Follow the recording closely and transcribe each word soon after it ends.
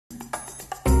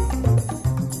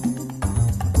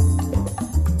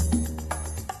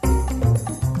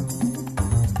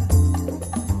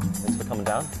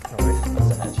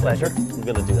Pleasure. We're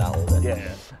going to do that a little bit.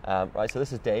 Yeah. Right, so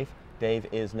this is Dave. Dave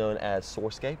is known as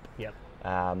SoarScape. Yep.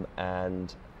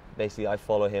 And basically I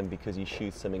follow him because he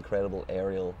shoots some incredible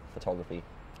aerial photography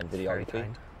and Very videography,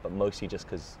 kind. but mostly just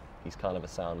because he's kind of a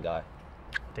sound guy.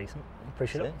 Decent.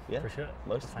 Appreciate it. Yeah. Appreciate it.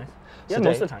 Most of the Nice. time. Yeah, So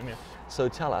most Dave, of the time, yeah. So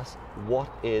tell us, what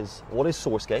is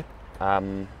SoarScape?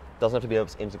 Doesn't have to be an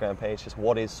Instagram page, just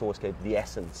what is SoarScape, the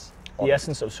essence of The it?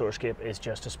 essence of SoarScape is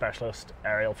just a specialist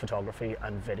aerial photography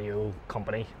and video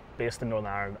company based in Northern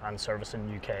Ireland and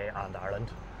servicing UK and Ireland.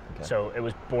 Okay. So it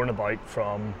was born about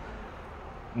from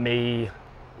me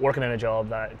working in a job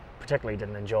that I particularly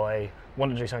didn't enjoy,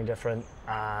 wanted to do something different,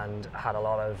 and had a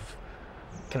lot of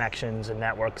connections and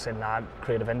networks in that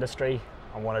creative industry.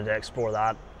 I wanted to explore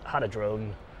that, had a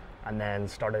drone, and then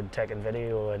started taking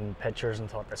video and pictures and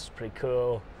thought this is pretty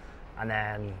cool, and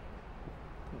then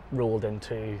rolled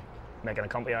into making a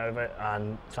company out of it,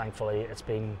 and thankfully it's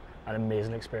been an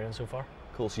amazing experience so far.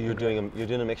 Cool, so you're doing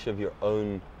a mixture of your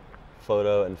own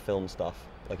photo and film stuff,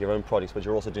 like your own projects, but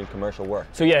you're also doing commercial work.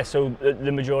 So yeah, so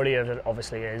the majority of it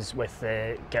obviously is with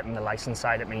getting the license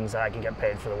side. It means that I can get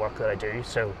paid for the work that I do.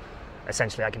 So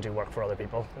essentially I can do work for other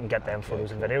people and get them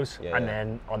photos and videos. Yeah, and yeah.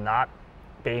 then on that,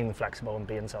 being flexible and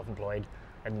being self-employed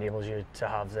enables you to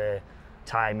have the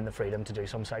time and the freedom to do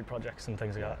some side projects and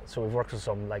things like that. So we've worked with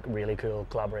some like really cool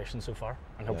collaborations so far,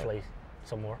 and hopefully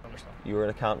some more. You were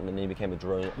an accountant and then you became a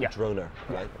droner,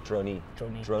 right? A droney.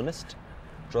 Dronist?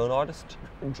 Drone artist?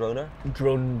 Droner?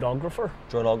 Dronographer.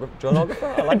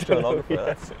 Dronographer? I like dronographer.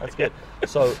 Yeah. That's good.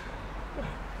 So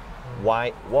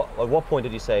at what point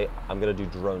did you say, I'm going to do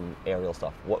drone aerial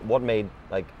stuff? What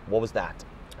was that?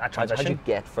 That How'd transition. you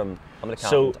get from, I'm an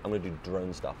accountant, I'm going to do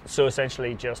drone stuff? So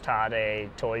essentially just had a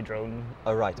toy drone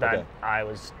Oh, right, that okay. I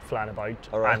was flying about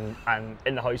All right. and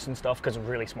in the house and stuff, because it was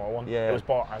a really small one. Yeah. It was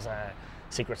bought as a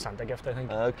Secret Santa gift, I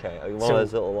think. Okay, one So, of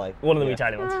those little like... One of the wee yeah.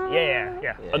 tiny ones. Yeah.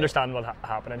 Yeah. Understand what's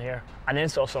happening here. And then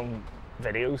saw some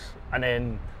videos and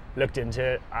then looked into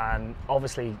it, and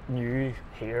obviously knew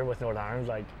here with Northern Ireland,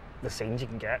 like the scenes you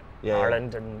can get, Yeah,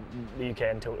 Ireland and the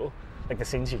UK in total, like the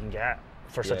scenes you can get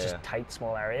for such Yeah. a tight,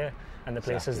 small area, and the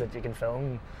places Exactly. that you can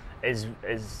film is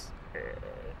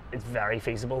it's very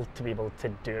feasible to be able to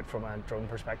do it from a drone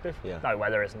perspective. Yeah. Now,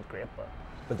 weather isn't great,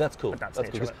 But that's cool. But that's cool,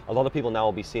 nature of because a lot of people now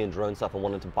will be seeing drone stuff and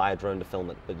wanting to buy a drone to film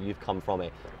it. But you've come from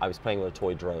I was playing with a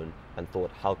toy drone and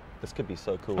thought, how this could be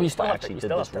so cool you if still I have actually to,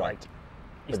 did this right.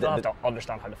 You still have to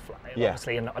understand how to fly, Yeah.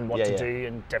 obviously, and what Yeah, to yeah. do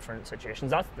in different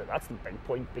situations. That's the big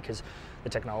point, because the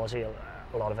technology,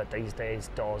 a lot of it these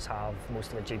days does have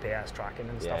most of the GPS tracking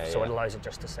and stuff, Yeah, so yeah. it allows it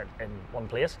just to sit in one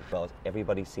place. Well,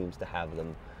 everybody seems to have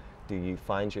them. Do you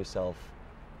find yourself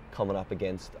coming up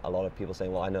against a lot of people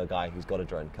saying, well, I know a guy who's got a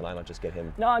drone, can I not just get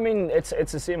him? No, I mean, it's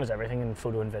the same as everything in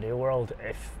photo and video world.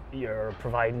 If you're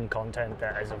providing content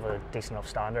that is of a decent enough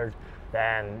standard,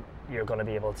 then you're going to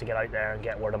be able to get out there and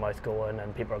get word of mouth going,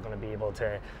 and people are going to be able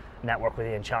to network with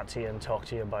you and chat to you and talk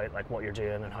to you about like what you're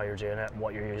doing and how you're doing it and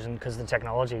what you're using, because the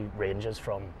technology ranges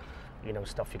from, you know,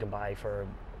 stuff you can buy for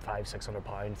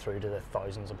 £500-600 through to the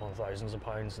thousands upon thousands of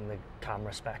pounds, and the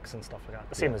camera specs and stuff like that.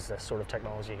 The same as this sort of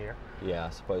technology here. Yeah, I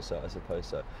suppose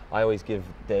so. I always give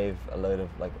Dave a load of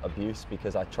like abuse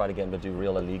because I try to get him to do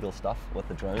real illegal stuff with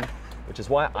the drone, which is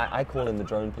why I call him the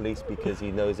drone police, because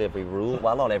he knows every rule.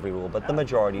 Well, not every rule, but the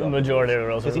majority of The majority of the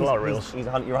rules. There's a lot of rules. You're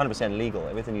 100% legal.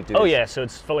 Everything you do. Oh is yeah, so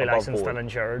it's fully above licensed board. and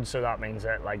insured, so that means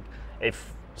that like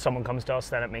if someone comes to us,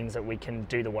 then it means that we can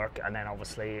do the work, and then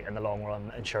obviously in the long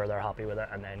run ensure they're happy with it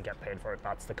and then get paid for it.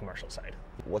 That's the commercial side.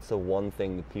 What's the one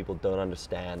thing that people don't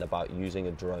understand about using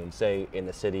a drone, say in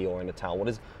the city or in a town? What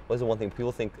is the one thing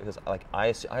people think? Because like I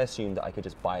assumed that I could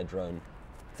just buy a drone,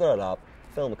 throw it up,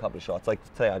 film a couple of shots. Like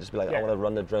today, I'd just be like, I Yeah. want to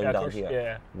run the drone Yeah, of down course. here.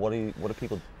 Yeah. What do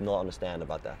people not understand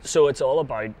about that? So it's all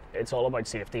about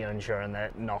safety and ensuring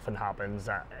that nothing happens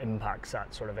that impacts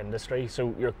that sort of industry.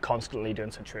 So you're constantly doing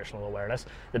situational awareness.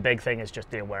 The big thing is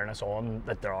just the awareness on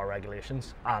that there are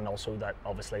regulations, and also that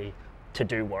obviously to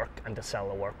do work and to sell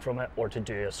the work from it or to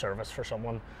do a service for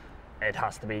someone, you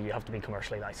have to be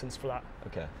commercially licensed for that.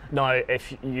 Okay. Now,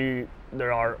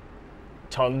 there are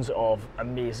tons of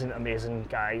amazing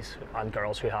guys and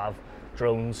girls who have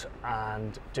drones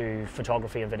and do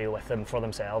photography and video with them for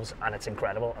themselves, and it's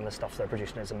incredible, and the stuff they're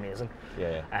producing is amazing.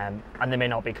 Yeah. And they may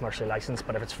not be commercially licensed,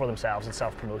 but if it's for themselves and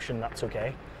self-promotion, that's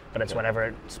okay. But it's whenever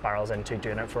it spirals into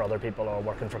doing it for other people or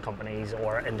working for companies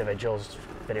or individuals,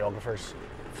 videographers,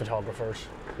 photographers,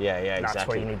 Yeah, exactly. that's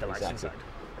where you need the license Exactly. side.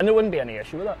 And there wouldn't be any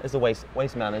issue with that. Is the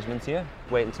waste management here?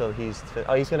 Wait until he's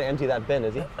going to empty that bin,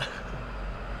 is he?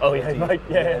 Oh yeah, Empty- right,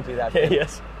 yeah, empty that yeah, bin.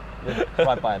 yes.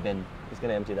 Right by a bin. He's going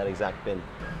to empty that exact bin.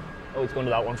 Oh, it's going to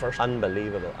that one first.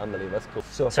 Unbelievable, unbelievable. That's cool.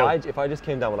 So if I just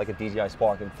came down with like a DJI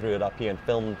Spark and threw it up here and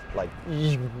filmed like,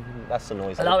 that's the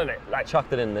noise. A lot of it, like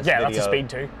chucked it in this video. Yeah, that's the speed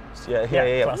too.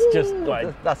 Yeah. Plus just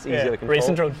like that's easier to control.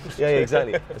 Racing drone. Yeah,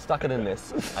 exactly. Stuck it in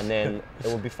this, and then it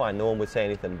would be fine. No one would say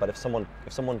anything. But if someone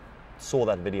saw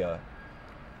that video,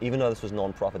 even though this was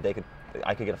non-profit,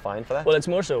 I could get a fine for that. Well, it's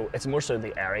more so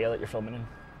the area that you're filming in,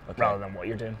 rather than what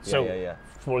you're doing. Yeah.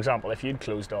 For example, if you'd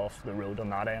closed off the road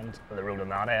on that end or the road on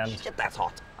that end, shit, that's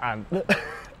hot. And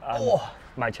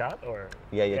my chat or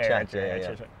your chat.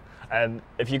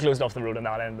 If you closed off the road on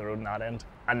that end,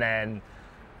 and then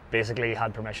basically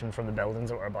had permission from the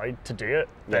buildings that were about to do it,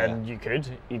 then you could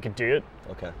do it.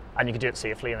 Okay. And you could do it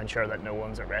safely and ensure that no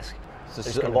one's at risk. So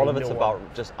a lot of it's about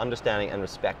just understanding and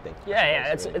respecting.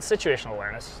 Yeah, it's situational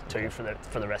awareness too for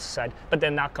the risk side. But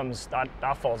then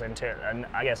that falls into it, and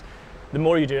I guess the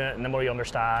more you do it and the more you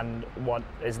understand what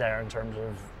is there in terms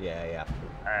of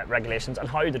regulations and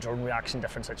how the drone reacts in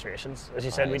different situations. As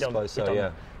you said, we've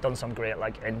done some great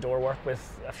like indoor work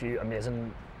with a few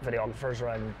amazing videographers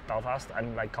around Belfast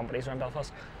and like companies around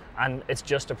Belfast, and it's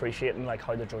just appreciating like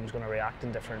how the drone's going to react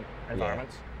in different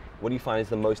environments. What do you find is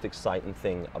the most exciting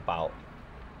thing about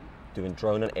doing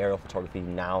drone and aerial photography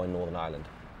now in Northern Ireland?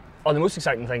 Oh, the most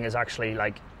exciting thing is actually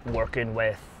like working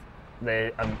with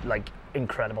the like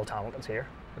incredible talent that's here,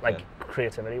 like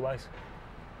creativity wise.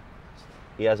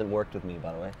 He hasn't worked with me,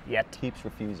 by the way. Yet. Keeps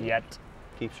refusing.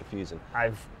 Keeps refusing.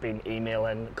 I've been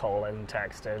emailing, calling,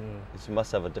 texting. You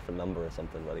must have a different number or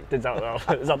something, buddy. Is that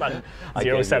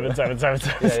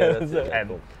 07777?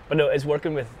 Cool. But no, it's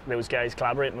working with those guys,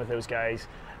 collaborating with those guys,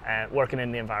 working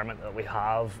in the environment that we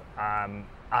have,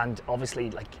 and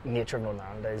obviously like nature of Northern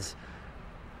Ireland is,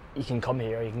 you can come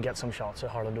here, you can get some shots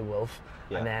of Harland and Wolf,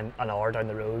 and then an hour down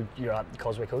the road you're at the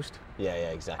Causeway Coast. Yeah,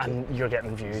 exactly. And you're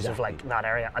getting views of like that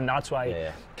area, and that's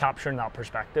why capturing that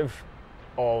perspective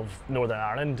of Northern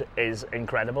Ireland is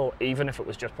incredible, even if it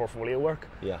was just portfolio work.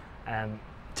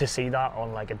 To see that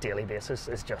on like a daily basis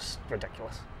is just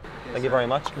ridiculous. Thank you very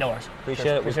much. No worries.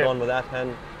 Appreciate it. We've gone with that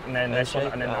pen. And then this one,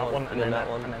 and then that one, and then that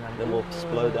one. Then we'll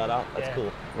explode that up. That's cool.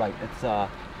 Right, it's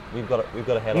we've got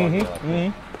to head on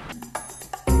here.